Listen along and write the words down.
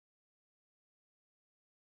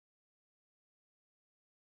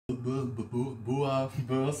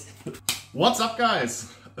Boas. What's up,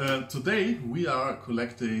 guys? Today we are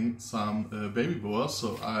collecting some baby boas.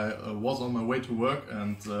 So I was on my way to work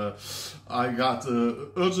and I got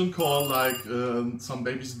an urgent call, like some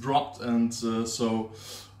babies dropped, and so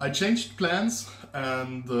I changed plans.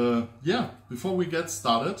 And yeah, before we get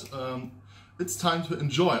started, it's time to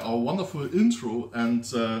enjoy our wonderful intro and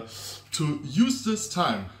to use this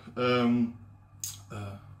time.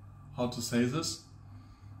 How to say this?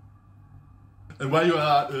 And while you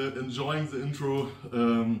are enjoying the intro,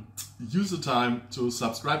 use the time to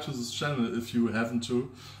subscribe to this channel if you haven't to.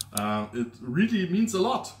 It really means a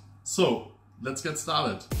lot. So let's get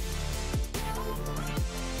started.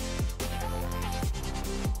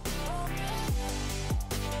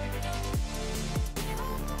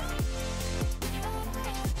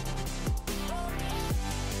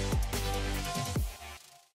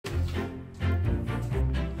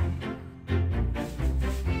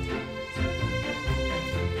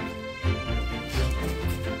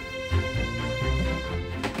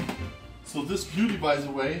 So this beauty, by the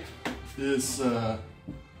way, is a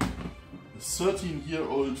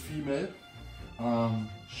 13-year-old female.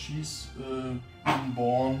 She's been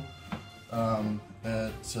born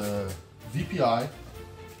at VPI.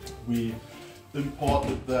 We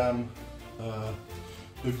imported them,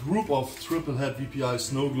 a group of triple head VPI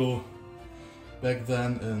snow glow back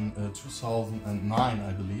then in 2009,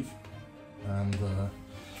 I believe. And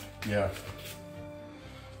yeah,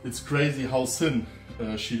 it's crazy how thin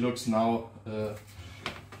she looks now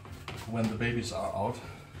when the babies are out.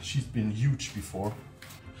 She's been huge before.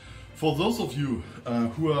 For those of you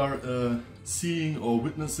who are seeing or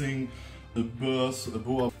witnessing a birth, a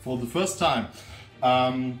boa, for the first time,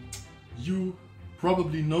 you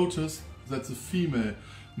probably noticed that the female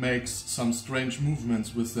makes some strange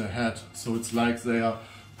movements with their head. So it's like they are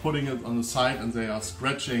putting it on the side and they are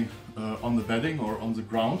scratching on the bedding or on the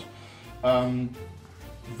ground.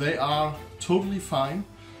 They are totally fine,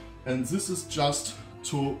 and this is just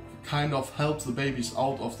to kind of help the babies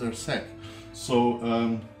out of their sack.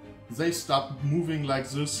 So they stop moving like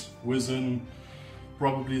this within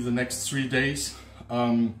probably the next 3 days,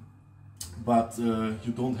 but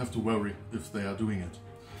you don't have to worry if they are doing it.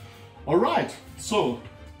 Alright, so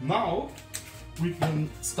now we can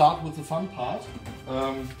start with the fun part.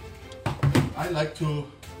 I like to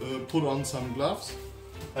put on some gloves,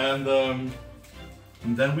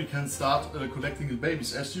 and then we can start collecting the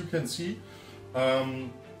babies. As you can see,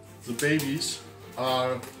 the babies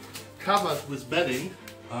are covered with bedding.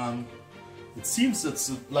 It seems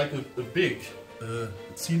it's like a big,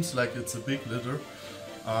 it seems like it's a big litter,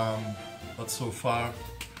 but so far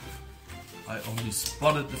I only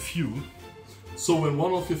spotted a few. So when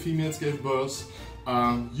one of your females gave birth,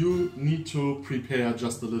 you need to prepare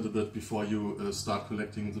just a little bit before you start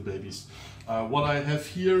collecting the babies. What I have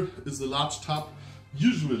here is a large tub.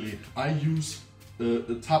 Usually I use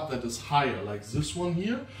a tub that is higher, like this one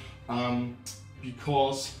here,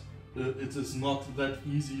 because it is not that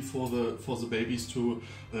easy for the babies to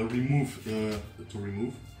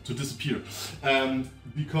disappear.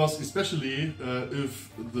 Because especially if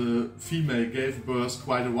the female gave birth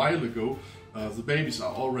quite a while ago, the babies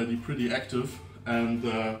are already pretty active, and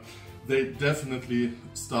they definitely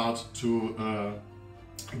start to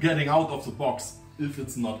getting out of the box if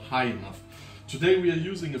it's not high enough. Today we are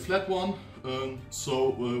using a flat one,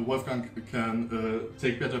 so Wolfgang can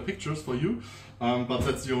take better pictures for you, but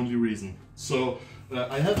that's the only reason. So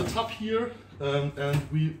I have a tub here, and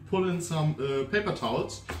we put in some paper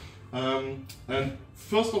towels, and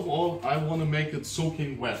first of all I want to make it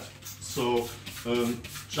soaking wet. So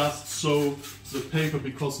just so the paper,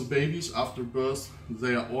 because the babies after birth,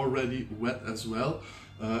 they are already wet as well,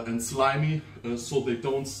 and slimy, so they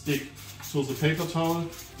don't stick. So the paper towel,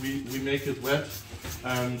 we make it wet,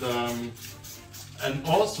 and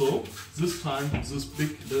also this time this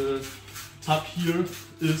big tub here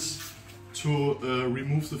is to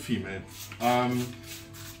remove the female.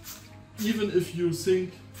 Even if you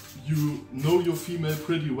think you know your female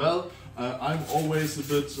pretty well, I'm always a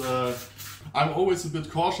bit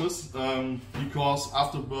cautious, because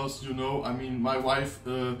after birth, you know, I mean, my wife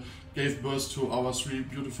gave birth to our 3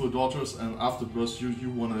 beautiful daughters, and after birth you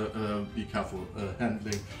want to be careful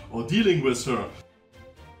handling or dealing with her.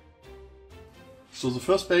 So the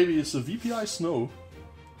first baby is a VPI Snow,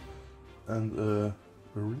 and a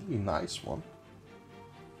really nice one.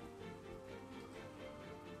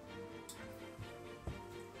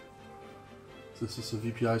 This is a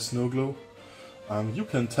VPI Snow Glow. You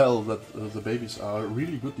can tell that the babies are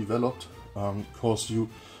really good developed, because you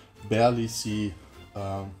barely see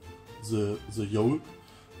the yolk.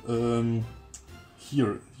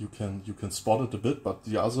 here you can spot it a bit, but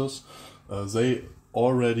the others they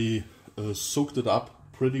already soaked it up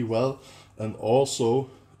pretty well, and also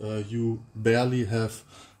you barely have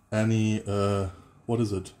any what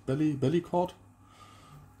is it, belly cord?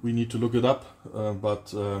 We need to look it up,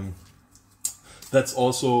 but that's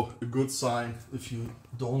also a good sign if you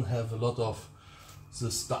don't have a lot of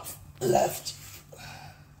this stuff left.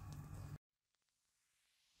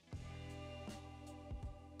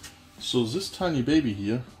 So this tiny baby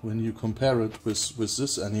here, when you compare it with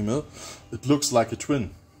this animal, it looks like a twin.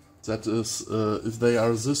 That is, if they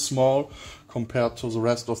are this small compared to the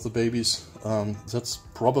rest of the babies, that's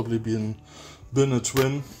probably been a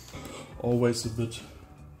twin. Always a bit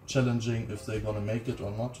challenging if they're gonna make it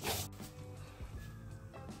or not.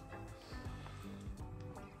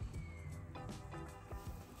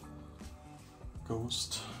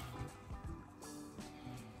 Ghost.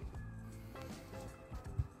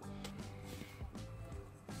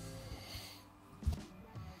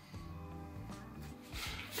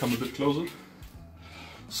 Come a bit closer.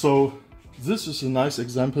 So this is a nice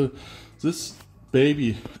example. This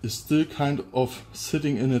baby is still kind of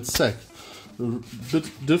sitting in its sac. A bit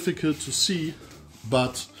difficult to see,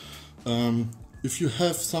 but if you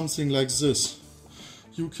have something like this,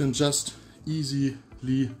 you can just easily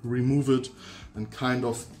remove it and kind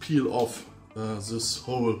of peel off this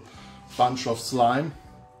whole bunch of slime.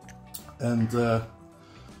 And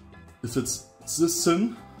if it's this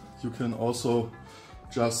thin, you can also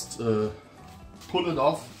just pull it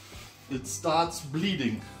off. It starts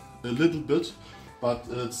bleeding a little bit, but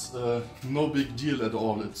it's no big deal at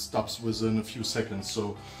all. It stops within a few seconds,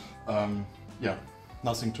 so yeah,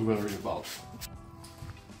 nothing to worry about.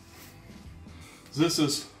 This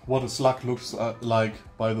is what a slug looks like,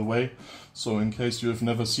 by the way, so in case you have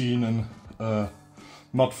never seen a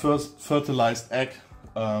not fertilized egg,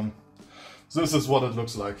 this is what it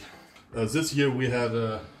looks like. This year we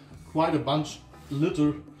had quite a bunch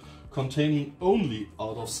litter containing only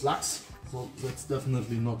out of slugs, so that's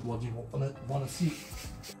definitely not what you want to see.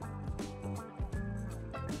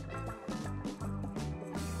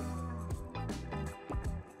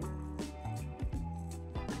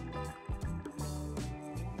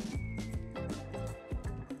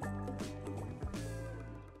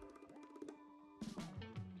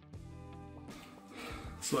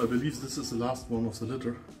 So I believe this is the last one of the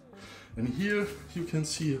litter. And here you can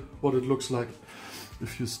see what it looks like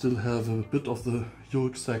if you still have a bit of the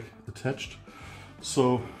yolk sac attached.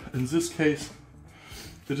 So in this case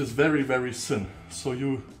it is very, very thin. So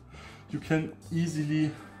you can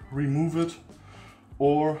easily remove it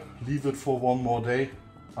or leave it for one more day.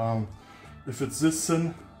 If it's this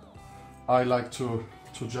thin, I like to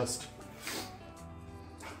just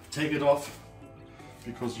take it off,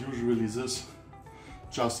 because usually this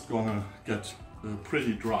just gonna get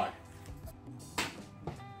pretty dry.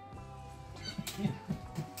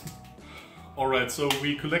 Alright, so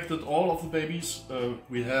we collected all of the babies.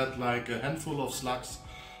 We had like a handful of slugs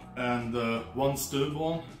and one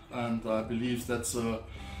stillborn, and I believe that's a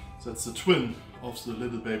twin of the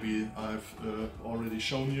little baby I've already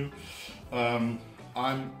shown you.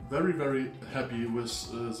 I'm very, very happy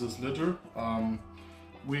with this litter.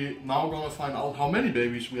 We now gonna find out how many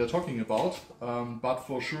babies we are talking about, but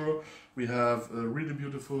for sure we have a really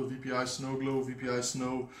beautiful VPI Snow Glow, VPI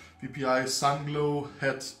Snow, VPI Sun Glow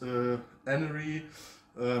Head Anery,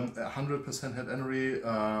 100% Head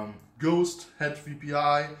Anery, Ghost Head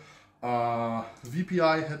VPI,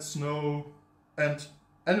 VPI Head Snow, and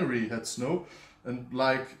Anery Head Snow, and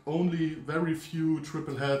like only very few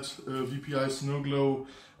triple head VPI Snow Glow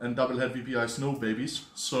and double head VPI Snow babies.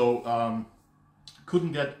 So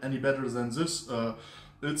couldn't get any better than this.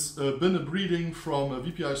 It's been a breeding from a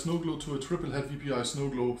VPI Snow Glow to a triple head VPI Snow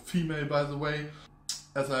Glow female, by the way.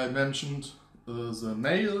 As I mentioned, the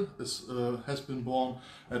male has been born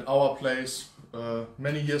at our place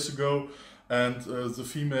many years ago, and the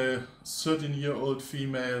female, 13-year-old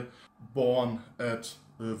female, born at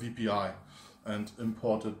VPI and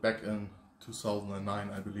imported back in 2009,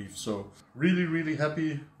 I believe. So really, really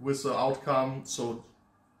happy with the outcome. So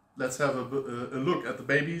let's have a look at the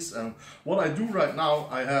babies. And what I do right now,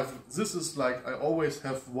 this is like, I always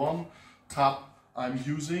have one tub I'm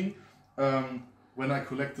using when I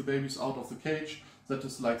collect the babies out of the cage. That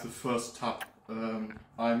is like the first tub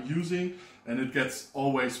I'm using, and it gets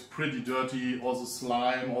always pretty dirty, all the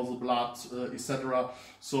slime, all the blood, etc.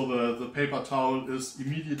 So the paper towel is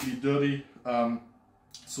immediately dirty.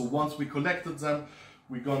 So once we collected them,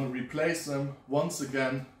 we're gonna replace them once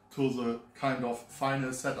again to the kind of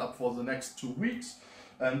final setup for the next 2 weeks.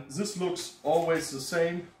 And this looks always the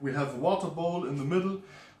same. We have a water bowl in the middle.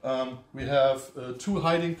 We have 2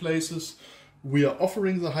 hiding places. We are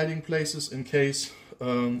offering the hiding places in case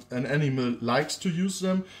an animal likes to use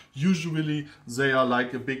them. Usually they are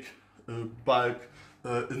like a big bulk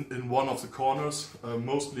in one of the corners,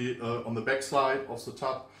 mostly on the back side of the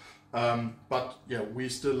tub. But yeah, we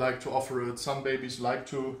still like to offer it. Some babies like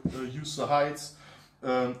to use the hides.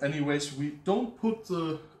 Anyways, we don't put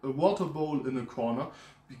the water bowl in a corner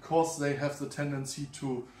because they have the tendency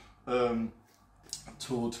to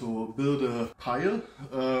build a pile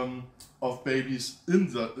of babies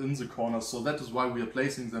in the corner. So that is why we are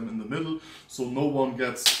placing them in the middle, so no one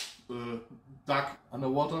gets stuck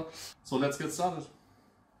underwater. So let's get started.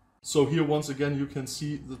 So here once again you can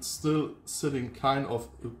see that's still sitting kind of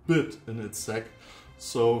a bit in its sac.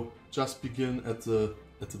 So just begin at the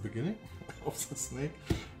beginning of the snake,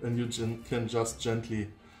 and you can just gently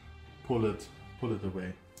pull it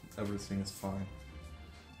away. Everything is fine.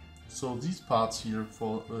 So these parts here,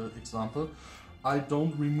 for example, I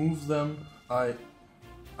don't remove them. I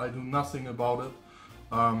do nothing about it.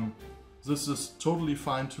 This is totally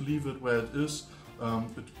fine to leave it where it is.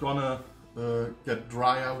 It's gonna get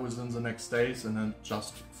drier within the next days and then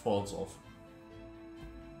just falls off.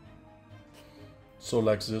 So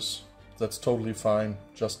like this, that's totally fine.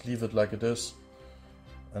 Just leave it like it is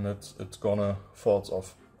and it's gonna falls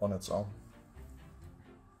off on its own.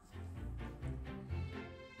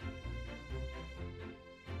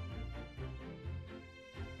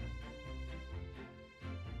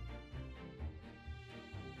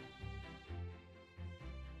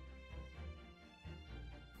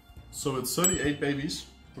 So it's 38 babies,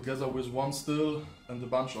 together with 1 still and a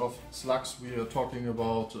bunch of slugs. We are talking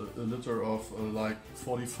about a litter of like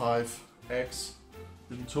 45 eggs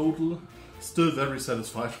in total. Still very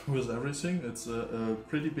satisfied with everything. It's a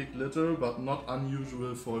pretty big litter, but not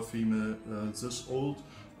unusual for a female this old,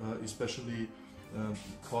 especially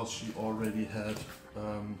because she already had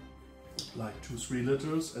like 2-3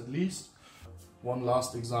 litters at least. One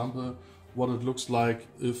last example, what it looks like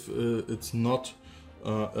if it's not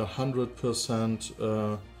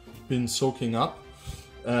 100% been soaking up,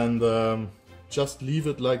 and just leave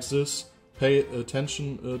it like this. Pay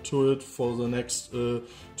attention to it for the next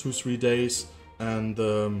 2-3 days, and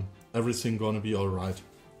everything gonna be all right.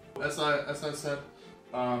 As I said,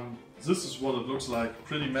 this is what it looks like.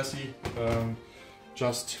 Pretty messy.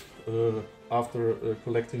 Just after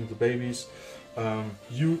collecting the babies.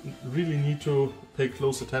 You really need to pay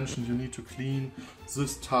close attention. You need to clean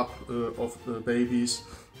this tub of babies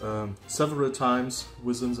several times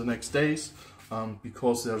within the next days,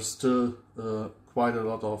 because there's still quite a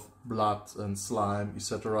lot of blood and slime,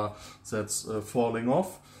 etc. that's falling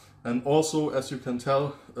off. And also, as you can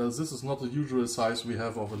tell, this is not the usual size we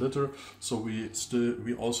have of a litter, so we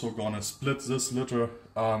also gonna split this litter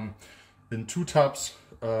in 2 tubs,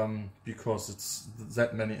 because it's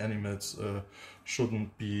that many animals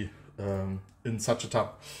shouldn't be in such a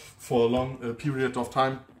tub for a long period of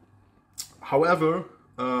time. However,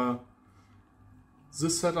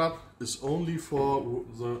 this setup is only for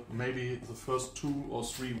maybe the first 2 or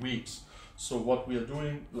 3 weeks. So what we are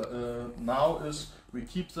doing now is we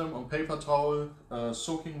keep them on paper towel,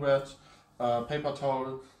 soaking wet paper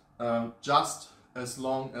towel, just as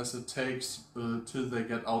long as it takes till they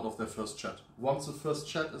get out of their first shed. Once the first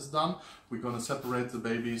shed is done, we're gonna separate the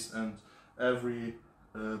babies, and every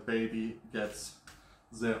baby gets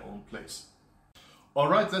their own place.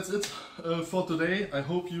 Alright, that's it for today. I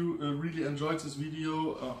hope you really enjoyed this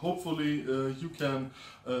video. Hopefully you can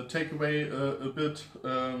take away a bit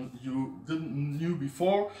you didn't knew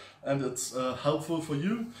before, and it's helpful for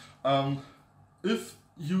you. If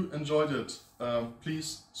you enjoyed it,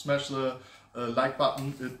 please smash the like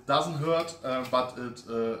button. It doesn't hurt, but it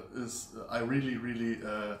is. I really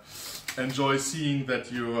enjoy seeing that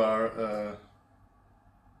you are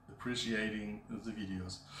appreciating the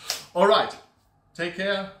videos. All right, take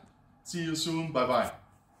care. See you soon. Bye bye.